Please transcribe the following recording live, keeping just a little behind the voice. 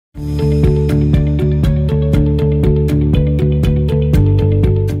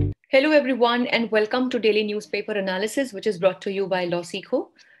Hello, everyone, and welcome to Daily Newspaper Analysis, which is brought to you by LawSikho.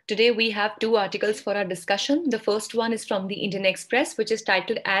 Today, we have two articles for our discussion. The first one is from the Indian Express, which is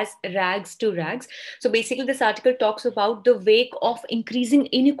titled as Rags to Rags. So, basically, this article talks about the wake of increasing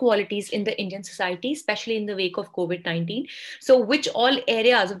inequalities in the Indian society, especially in the wake of COVID-19. So, which all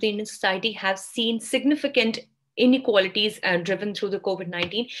areas of the Indian society have seen significant inequalities driven through the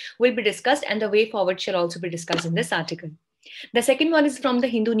COVID-19 will be discussed, and the way forward shall also be discussed in this article. The second one is from the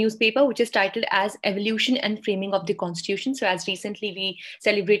Hindu newspaper, which is titled as Evolution and Framing of the Constitution. So, as recently we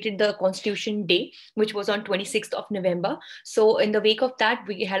celebrated the Constitution Day, which was on 26th of November. So, in the wake of that,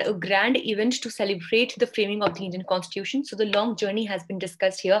 we had a grand event to celebrate the framing of the Indian Constitution. So, the long journey has been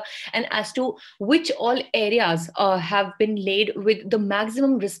discussed here, and as to which all areas have been laid with the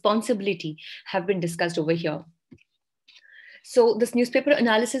maximum responsibility have been discussed over here. So this newspaper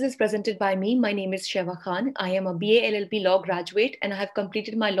analysis is presented by me. My name is Sheva Khan. I am a BA LLB law graduate and I have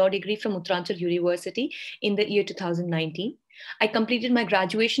completed my law degree from Uttaranchal University in the year 2019. I completed my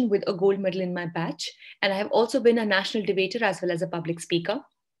graduation with a gold medal in my batch, and I have also been a national debater as well as a public speaker.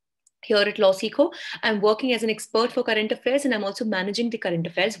 Here at LawSikho, I'm working as an expert for current affairs and I'm also managing the current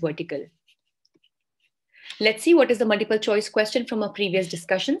affairs vertical. Let's see what is the multiple choice question from our previous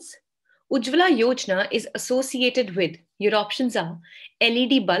discussions. Ujjwala Yojana is associated with, your options are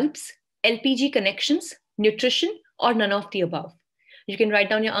LED bulbs, LPG connections, nutrition, or none of the above. You can write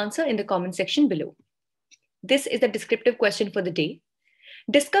down your answer in the comment section below. This is the descriptive question for the day.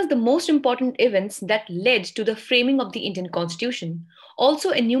 Discuss the most important events that led to the framing of the Indian Constitution.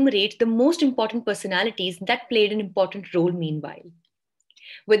 Also enumerate the most important personalities that played an important role meanwhile.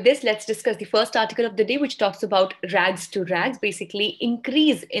 With this, let's discuss the first article of the day, which talks about rags to rags, basically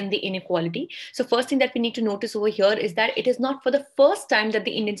increase in the inequality. So first thing that we need to notice over here is that it is not for the first time that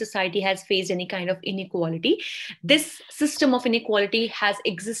the Indian society has faced any kind of inequality. This system of inequality has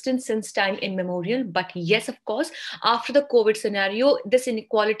existed since time immemorial. But yes, of course, after the COVID scenario, this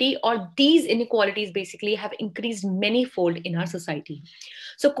inequality or these inequalities basically have increased manyfold in our society.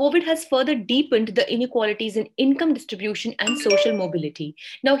 So COVID has further deepened the inequalities in income distribution and social mobility.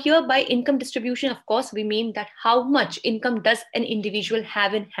 Now here by income distribution, of course, we mean that how much income does an individual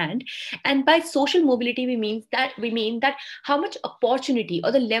have in hand. And by social mobility, we mean that how much opportunity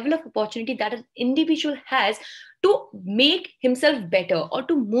or the level of opportunity that an individual has to make himself better or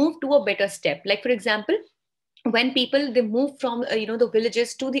to move to a better step. Like, for example, when people they move from the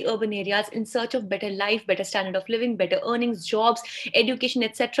villages to the urban areas in search of better life, better standard of living, better earnings, jobs, education,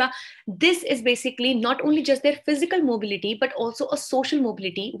 etc., this is basically not only just their physical mobility but also a social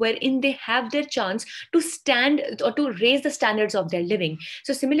mobility wherein they have their chance to stand or to raise the standards of their living.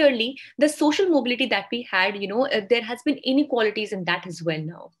 So similarly, the social mobility that we had, there has been inequalities in that as well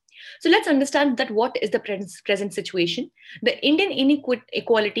now. So let's understand that what is the present situation. The Indian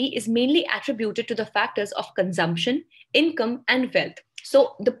inequality is mainly attributed to the factors of consumption, income, and wealth.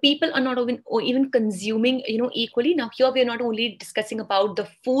 So the people are not even consuming, equally. Now here we are not only discussing about the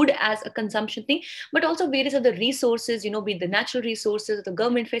food as a consumption thing, but also various other resources, be it the natural resources, the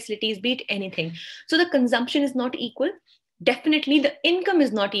government facilities, be it anything. So the consumption is not equal. Definitely the income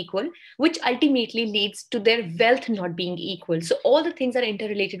is not equal, which ultimately leads to their wealth not being equal. So all the things are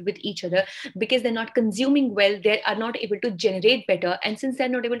interrelated with each other because they're not consuming well, they are not able to generate better. And since they're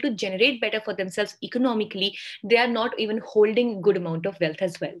not able to generate better for themselves economically, they are not even holding good amount of wealth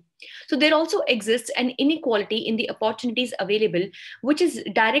as well. So there also exists an inequality in the opportunities available, which is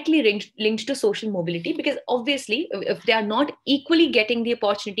directly linked to social mobility, because obviously if they are not equally getting the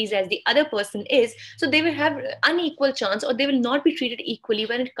opportunities as the other person is, so they will have unequal chance or they will not be treated equally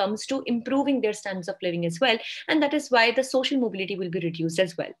when it comes to improving their standards of living as well. And that is why the social mobility will be reduced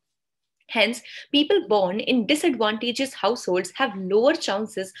as well. Hence, people born in disadvantageous households have lower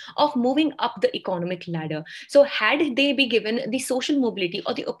chances of moving up the economic ladder. So had they be given the social mobility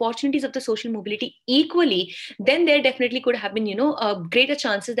or the opportunities of the social mobility equally, then there definitely could have been, greater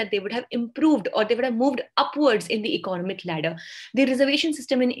chances that they would have improved or they would have moved upwards in the economic ladder. The reservation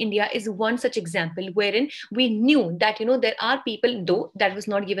system in India is one such example wherein we knew that, there are people, though that was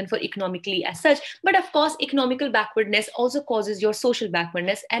not given for economically as such, but of course, economical backwardness also causes your social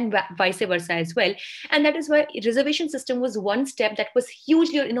backwardness and vice versa as well. And that is why reservation system was one step that was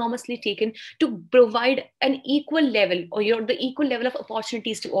hugely or enormously taken to provide an equal level or the equal level of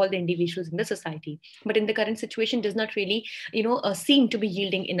opportunities to all the individuals in the society. But in the current situation does not really seem to be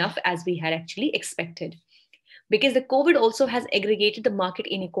yielding enough as we had actually expected. because the COVID also has aggregated the market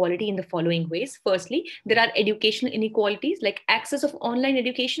inequality in the following ways. Firstly, there are educational inequalities, like access of online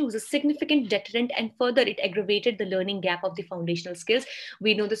education was a significant deterrent, and further it aggravated the learning gap of the foundational skills.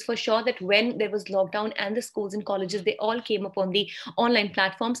 We know this for sure that when there was lockdown and the schools and colleges, they all came up on the online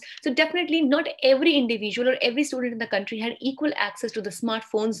platforms. So definitely not every individual or every student in the country had equal access to the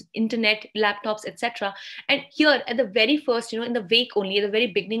smartphones, internet, laptops, etc. And here at the very first, in the wake only, at the very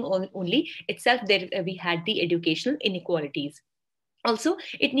beginning only itself, there we had the educational inequalities. Also,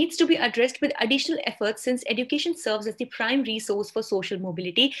 it needs to be addressed with additional efforts since education serves as the prime resource for social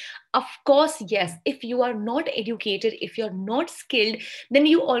mobility. Of course, yes, if you are not educated, if you're not skilled, then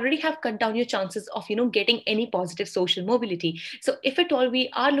you already have cut down your chances of, getting any positive social mobility. So if at all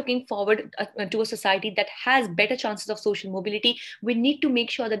we are looking forward to a society that has better chances of social mobility, we need to make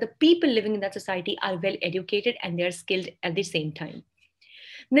sure that the people living in that society are well educated and they are skilled at the same time.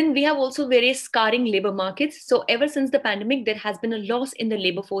 Then we have also various scarring labor markets. So ever since the pandemic, there has been a loss in the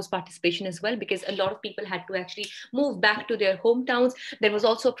labor force participation as well, because a lot of people had to actually move back to their hometowns. There was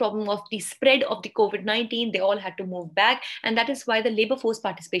also a problem of the spread of the COVID-19. They all had to move back. And that is why the labor force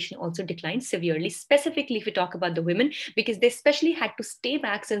participation also declined severely, specifically if we talk about the women, because they especially had to stay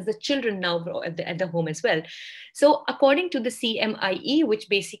back since the children now were at the home as well. So according to the CMIE, which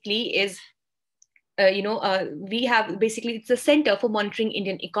basically is we have basically, it's the Center for Monitoring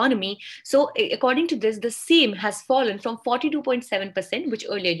Indian Economy. So according to this, the same has fallen from 42.7%, which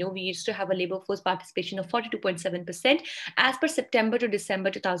earlier, we used to have a labor force participation of 42.7% as per September to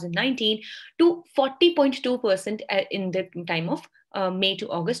December 2019, to 40.2% in the time of May to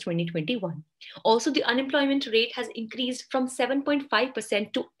August 2021. Also, the unemployment rate has increased from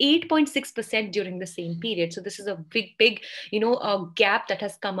 7.5% to 8.6% during the same period. So this is a big, gap that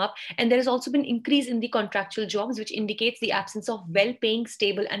has come up. And there has also been increase in the contractual jobs, which indicates the absence of well-paying,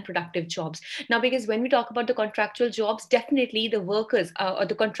 stable, and productive jobs. Now, because when we talk about the contractual jobs, definitely the workers or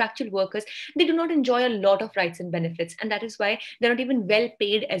the contractual workers, they do not enjoy a lot of rights and benefits. And that is why they're not even well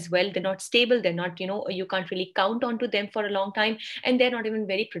paid as well. They're not stable. They're not, you can't really count on to them for a long time. And they're not even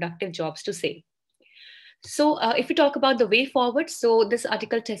very productive jobs to say. So if we talk about the way forward, so this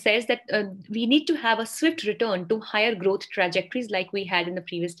article says that we need to have a swift return to higher growth trajectories like we had in the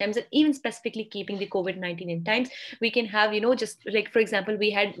previous times, and even specifically keeping the COVID-19 in times, we can have, just like, for example,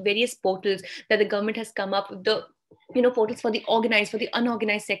 we had various portals that the government has come up with, the portals for the organized, for the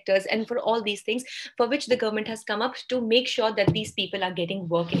unorganized sectors, and for all these things for which the government has come up to make sure that these people are getting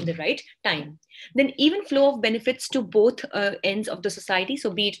work in the right time. Then even flow of benefits to both ends of the society,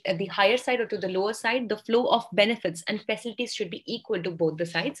 so be it at the higher side or to the lower side, the flow of benefits and facilities should be equal to both the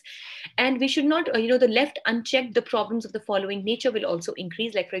sides. And we should not, the left unchecked, the problems of the following nature will also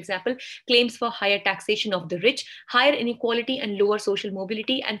increase, like for example, claims for higher taxation of the rich, higher inequality and lower social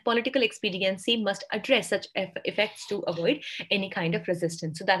mobility, and political expediency must address such effects to avoid any kind of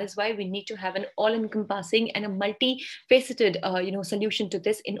resistance. So that is why we need to have an all-encompassing and a multifaceted solution to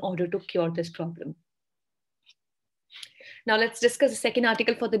this in order to cure this problem. Now let's discuss the second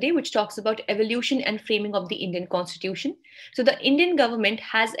article for the day, which talks about evolution and framing of the Indian Constitution. So the Indian government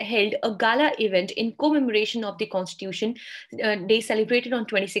has held a gala event in commemoration of the Constitution Day celebrated on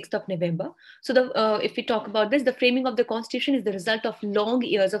 26th of November. So if we talk about this, the framing of the Constitution is the result of long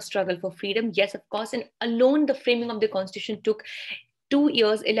years of struggle for freedom. Yes, of course, and alone the framing of the Constitution took 2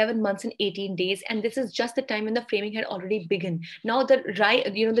 years, 11 months, and 18 days. And this is just the time when the framing had already begun. Now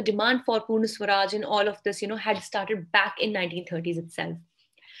the demand for Purna Swaraj and all of this, had started back in 1930s itself.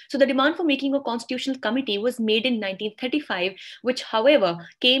 So the demand for making a constitutional committee was made in 1935, which however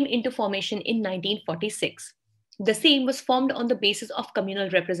came into formation in 1946. The same was formed on the basis of communal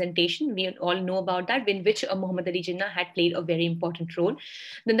representation. We all know about that, in which Muhammad Ali Jinnah had played a very important role.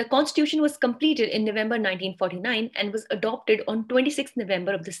 Then the constitution was completed in November 1949 and was adopted on 26th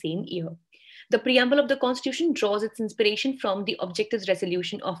November of the same year. The preamble of the Constitution draws its inspiration from the Objectives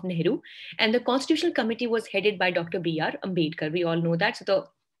Resolution of Nehru, and the Constitutional Committee was headed by Dr. B.R. Ambedkar. We all know that. So the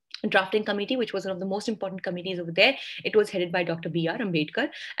drafting committee, which was one of the most important committees over there, it was headed by Dr. B.R. Ambedkar.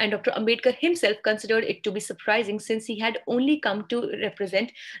 And Dr. Ambedkar himself considered it to be surprising since he had only come to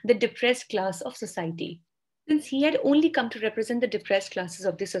represent the depressed class of society. Since he had only come to represent the depressed classes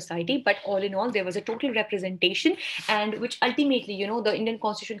of the society, but all in all, there was a total representation, and which ultimately, the Indian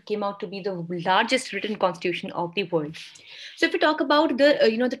Constitution came out to be the largest written constitution of the world. So if we talk about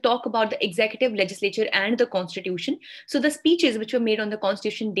the executive, legislature, and the Constitution, so the speeches which were made on the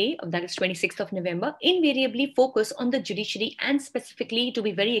Constitution Day, that is 26th of November, invariably focus on the judiciary and specifically, to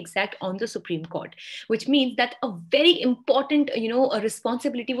be very exact, on the Supreme Court, which means that a very important, a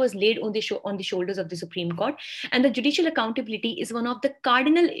responsibility was laid on the shoulders of the Supreme Court. And the judicial accountability is one of the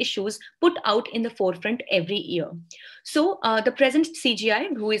cardinal issues put out in the forefront every year. So the present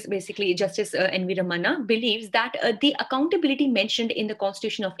CGI, who is basically Justice N.V. Ramana, believes that the accountability mentioned in the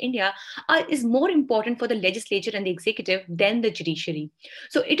Constitution of India is more important for the legislature and the executive than the judiciary.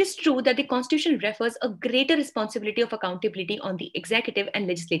 So it is true that the Constitution refers a greater responsibility of accountability on the executive and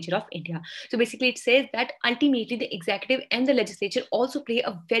legislature of India. So basically it says that ultimately the executive and the legislature also play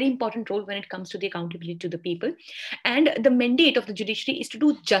a very important role when it comes to the accountability to the people. And the mandate of the judiciary is to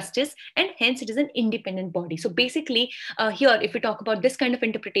do justice, and hence it is an independent body. So basically here, if we talk about this kind of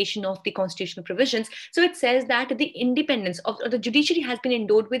interpretation of the constitutional provisions, so it says that the independence of the judiciary has been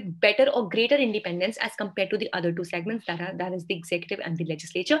endowed with better or greater independence as compared to the other two segments, that is the executive and the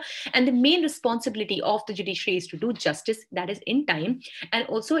legislature. And the main responsibility of the judiciary is to do justice, that is in time. And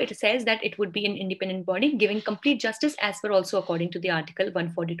also it says that it would be an independent body giving complete justice as per also according to the Article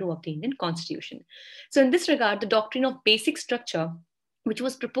 142 of the Indian Constitution. So in this regard, the doctrine of basic structure, which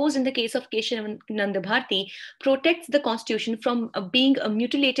was proposed in the case of Keshavananda Bharti, protects the constitution from being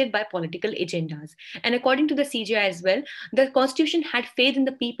mutilated by political agendas. And according to the CGI as well, the constitution had faith in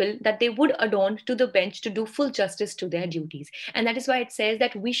the people that they would adorn to the bench to do full justice to their duties. And that is why it says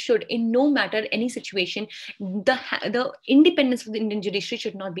that we should, in no matter any situation, the independence of the Indian judiciary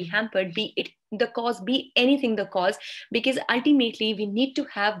should not be hampered, be it the cause, be anything the cause, because ultimately we need to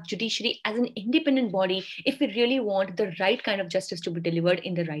have judiciary as an independent body if we really want the right kind of justice to be delivered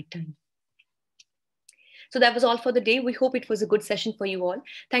in the right time. So that was all for the day. We hope it was a good session for you all.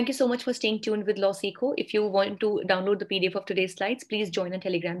 Thank you so much for staying tuned with LawSikho. If you want to download the PDF of today's slides, please join our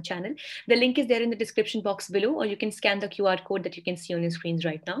Telegram channel. The link is there in the description box below, or you can scan the QR code that you can see on your screens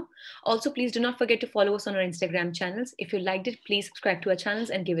right now. Also, please do not forget to follow us on our Instagram channels. If you liked it, please subscribe to our channels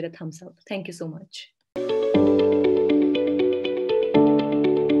and give it a thumbs up. Thank you so much.